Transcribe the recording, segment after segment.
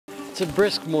It's a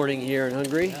brisk morning here in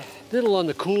Hungary. A little on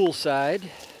the cool side,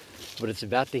 but it's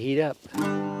about to heat up. All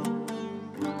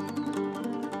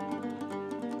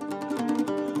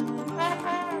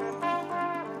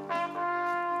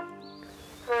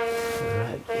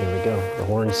right, here we go. The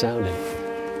horn sounding.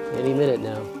 Any minute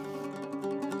now.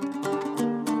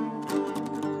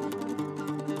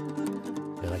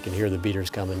 And I can hear the beaters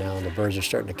coming now, and the birds are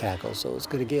starting to cackle, so it's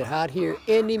going to get hot here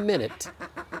any minute.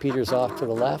 Peter's off to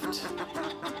the left.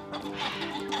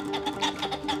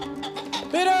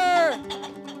 Peter!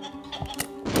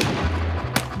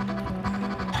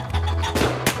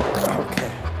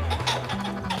 Okay.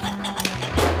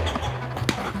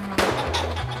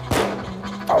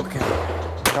 Okay.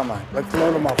 Come on, let's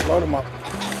load them up, load them up.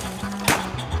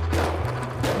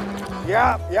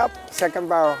 Yep, second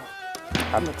barrel.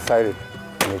 I'm excited.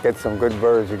 When you get some good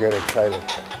birds, you get excited.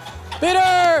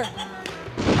 Peter!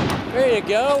 There you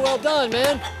go, well done,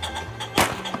 man.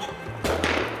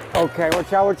 Okay,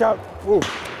 watch out, watch out. Ooh.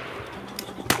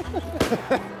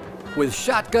 With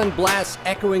shotgun blasts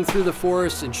echoing through the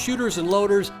forest, and shooters and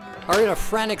loaders are in a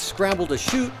frantic scramble to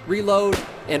shoot, reload,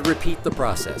 and repeat the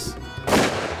process.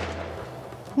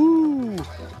 Woo.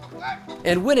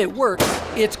 And when it works,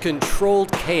 it's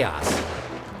controlled chaos.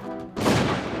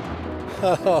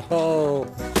 Oh.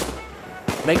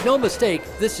 Make no mistake,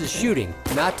 this is shooting,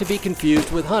 not to be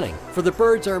confused with hunting, for the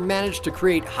birds are managed to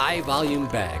create high-volume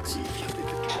bags.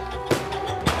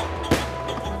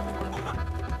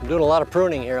 I'm doing a lot of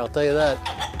pruning here, I'll tell you that.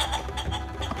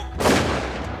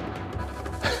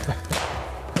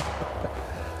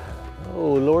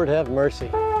 Oh, Lord have mercy.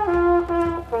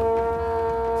 So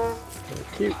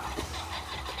cute.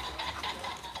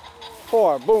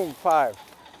 4, boom, 5.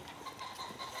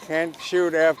 Can't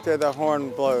shoot after the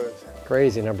horn blows.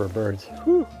 Crazy number of birds.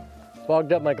 Whew.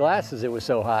 Fogged up my glasses, it was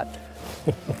so hot.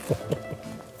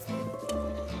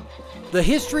 The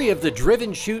history of the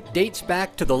driven shoot dates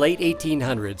back to the late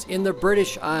 1800s in the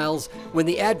British Isles, when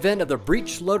the advent of the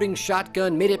breech-loading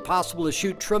shotgun made it possible to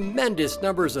shoot tremendous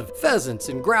numbers of pheasants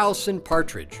and grouse and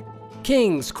partridge.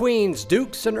 Kings, queens,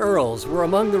 dukes, and earls were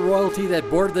among the royalty that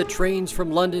boarded the trains from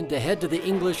London to head to the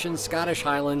English and Scottish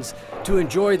Highlands to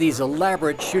enjoy these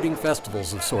elaborate shooting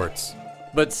festivals of sorts.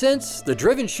 But since, the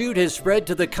driven shoot has spread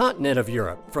to the continent of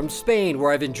Europe, from Spain,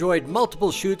 where I've enjoyed multiple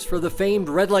shoots for the famed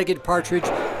red-legged partridge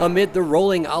amid the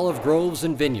rolling olive groves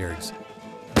and vineyards.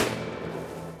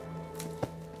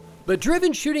 But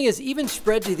driven shooting has even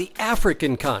spread to the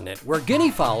African continent, where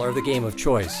guinea fowl are the game of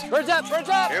choice. Birds up, birds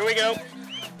up! Here we go.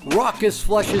 Raucous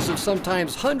flushes of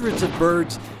sometimes hundreds of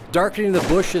birds darkening the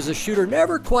bush as a shooter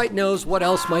never quite knows what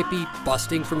else might be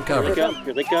busting from cover. Here they come,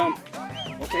 here they come.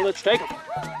 Okay, let's take them.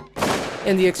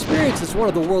 And the experience is one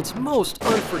of the world's most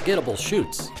unforgettable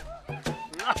shoots.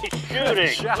 Nice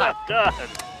shooting, well done.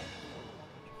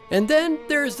 And then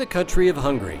there's the country of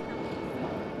Hungary,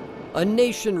 a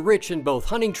nation rich in both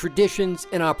hunting traditions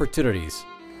and opportunities.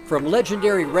 From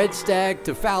legendary red stag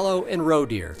to fallow and roe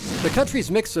deer, the country's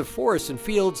mix of forests and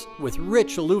fields with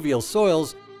rich alluvial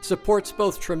soils supports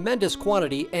both tremendous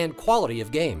quantity and quality of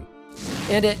game.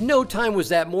 And at no time was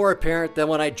that more apparent than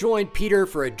when I joined Peter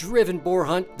for a driven boar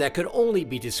hunt that could only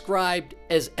be described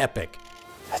as epic.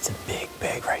 That's a big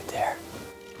bag right there.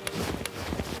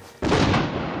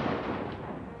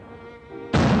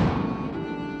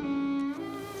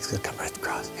 He's gonna come right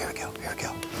across. Here we go, here we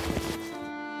go.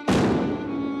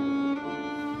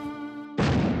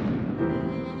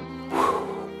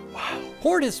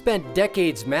 Hort has spent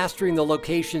decades mastering the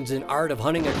locations and art of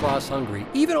hunting across Hungary,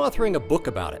 even authoring a book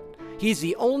about it. He's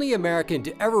the only American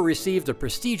to ever receive the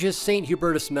prestigious St.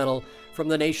 Hubertus Medal from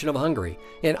the nation of Hungary,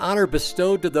 an honor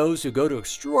bestowed to those who go to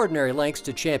extraordinary lengths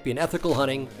to champion ethical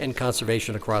hunting and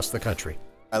conservation across the country.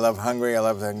 I love Hungary, I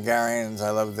love the Hungarians, I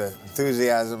love the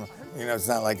enthusiasm. You know, it's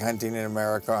not like hunting in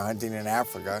America or hunting in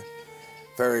Africa.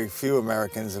 Very few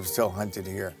Americans have still hunted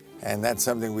here, and that's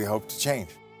something we hope to change.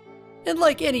 And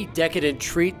like any decadent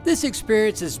treat, this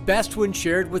experience is best when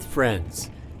shared with friends.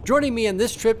 Joining me on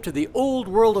this trip to the old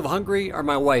world of Hungary are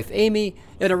my wife Amy,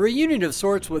 and a reunion of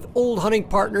sorts with old hunting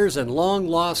partners and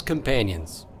long-lost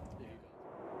companions.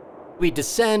 We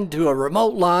descend to a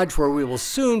remote lodge where we will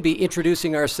soon be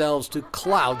introducing ourselves to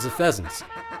clouds of pheasants.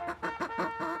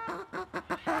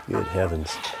 Good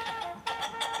heavens.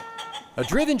 A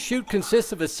driven shoot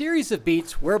consists of a series of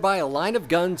beats whereby a line of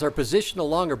guns are positioned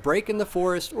along a break in the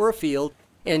forest or a field,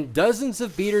 and dozens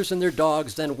of beaters and their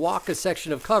dogs then walk a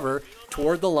section of cover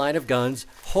toward the line of guns,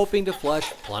 hoping to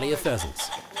flush plenty of pheasants.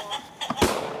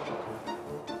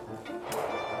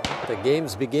 The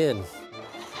games begin.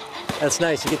 That's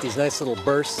nice, you get these nice little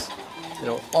bursts, you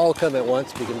know, all come at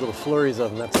once, we get little flurries of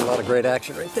them. That's a lot of great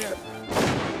action right there.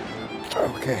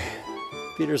 Okay.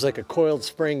 Peter's like a coiled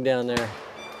spring down there.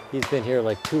 He's been here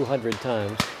like 200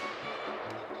 times.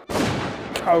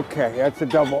 Okay, that's a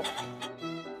double.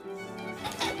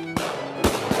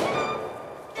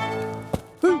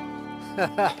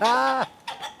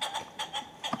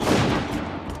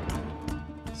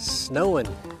 Snowing.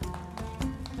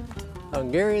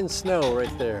 Hungarian snow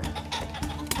right there.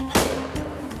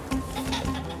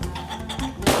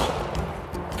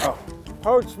 Oh,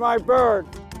 poached my bird.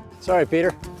 Sorry,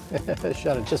 Peter.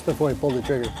 Shot it just before he pulled the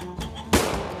trigger.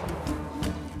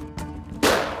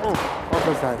 Oh, what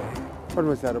was that? What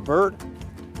was that, a bird?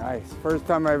 Nice, first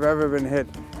time I've ever been hit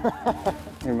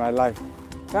in my life.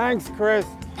 Thanks, Chris.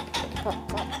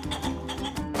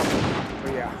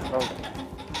 Yeah, okay.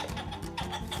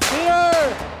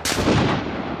 Peter!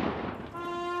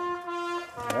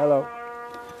 Hello.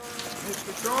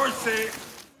 Mr. Dorsey.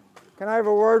 Can I have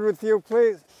a word with you,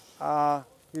 please?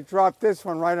 You dropped this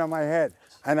one right on my head,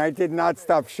 and I did not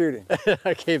stop shooting.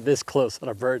 I came this close on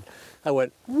a bird. I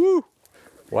went, woo!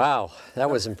 Wow, that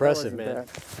was impressive, man. Bad.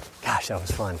 Gosh, that was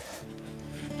fun.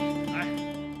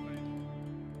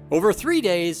 Over 3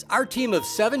 days, our team of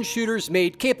 7 shooters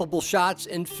made capable shots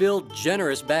and filled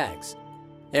generous bags.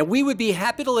 And we would be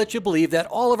happy to let you believe that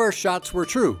all of our shots were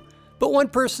true, but one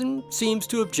person seems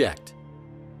to object.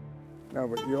 No,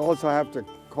 but you also have to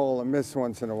call a miss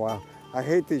once in a while. I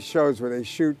hate these shows where they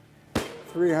shoot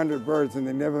 300 birds and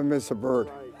they never miss a bird.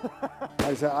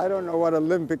 I said, I don't know what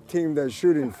Olympic team they're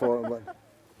shooting for, but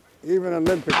even an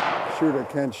Olympic shooter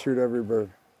can't shoot every bird.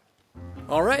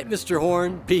 All right, Mr.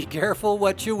 Horn, be careful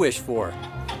what you wish for.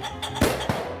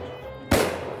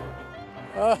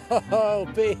 Oh,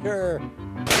 Peter.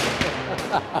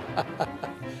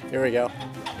 Here we go.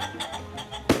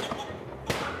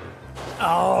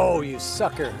 Oh, you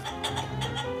sucker.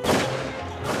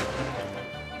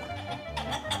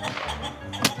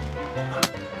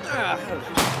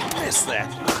 Missed that.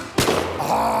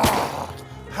 Ah,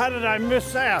 how did I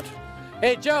miss that?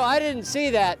 Hey, Joe, I didn't see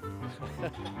that.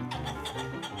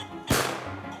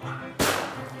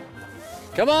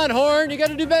 Come on, Horn, you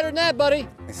gotta do better than that, buddy.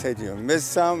 I said you miss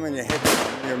some and you hit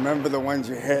them. You remember the ones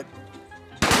you hit.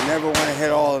 You never want to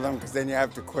hit all of them because then you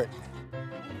have to quit.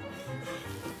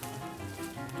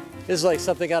 This is like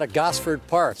something out of Gosford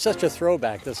Park. Such a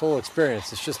throwback, this whole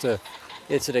experience.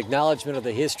 It's an acknowledgement of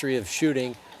the history of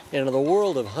shooting. And in the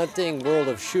world of hunting, world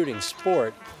of shooting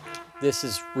sport, this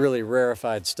is really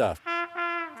rarefied stuff.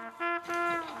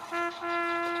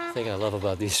 The thing I love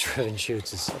about these driven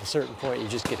shoots is at a certain point you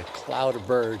just get a cloud of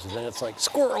birds and then it's like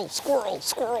squirrel, squirrel,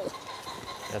 squirrel.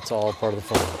 That's all part of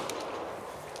the fun.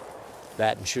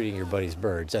 That and shooting your buddy's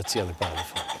birds, that's the other part of the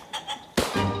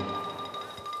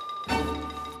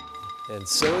fun. And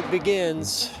so it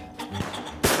begins.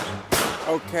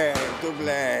 Okay,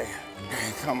 double.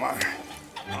 Come on.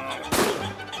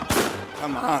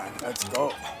 Come on, let's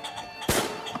go.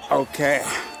 Okay.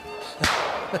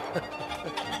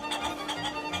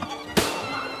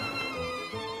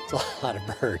 It's a lot of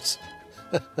birds.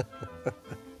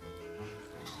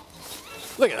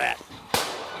 Look at that.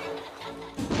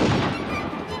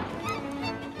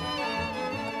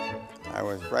 I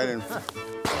was right in front.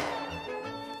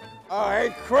 Oh,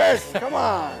 hey, Chris, come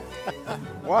on.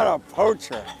 What a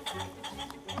poacher.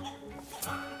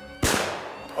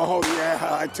 Oh, yeah,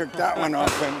 I took that one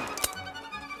off him.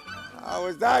 How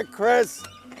was that, Chris?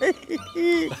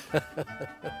 Okay.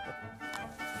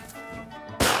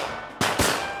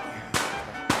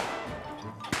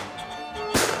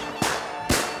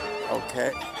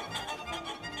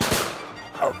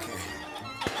 Okay.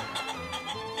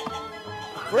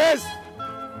 Chris!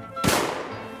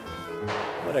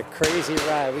 What a crazy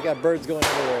ride. We got birds going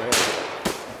everywhere here.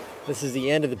 This is the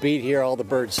end of the beat here. All the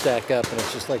birds stack up, and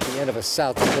it's just like the end of a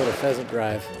South Dakota pheasant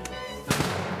drive.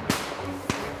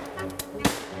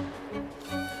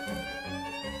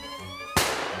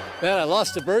 Man, I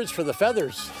lost the birds for the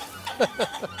feathers.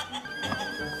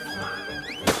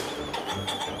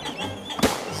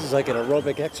 This is like an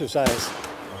aerobic exercise.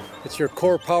 It's your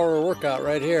core power workout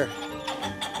right here.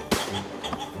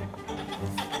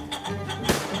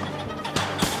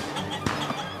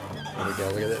 There we go,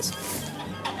 look at this.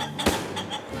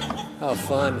 Oh,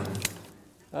 fun.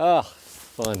 Oh,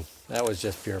 fun. That was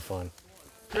just pure fun.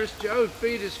 Chris Joe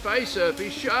beat his face up.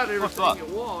 He shot everything at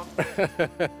walk.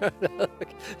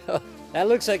 That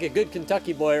looks like a good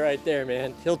Kentucky boy right there,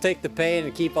 man. He'll take the pain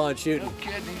and keep on shooting. No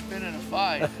kidding, he's been in a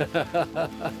fight.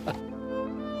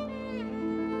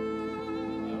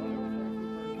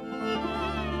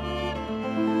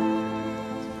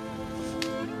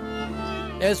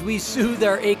 As we soothe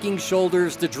our aching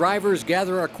shoulders, the drivers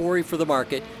gather our quarry for the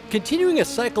market, continuing a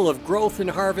cycle of growth and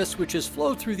harvest which has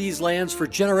flowed through these lands for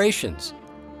generations.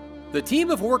 The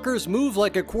team of workers move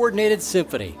like a coordinated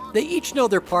symphony. They each know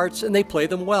their parts and they play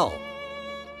them well.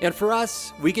 And for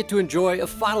us, we get to enjoy a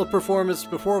final performance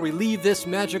before we leave this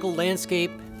magical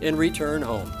landscape and return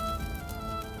home.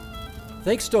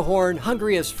 Thanks to Horn,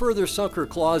 Hungary has further sunk her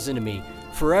claws into me,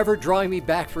 forever drawing me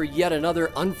back for yet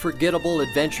another unforgettable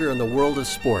adventure in the world of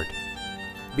sport,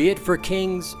 be it for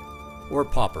kings or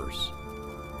paupers.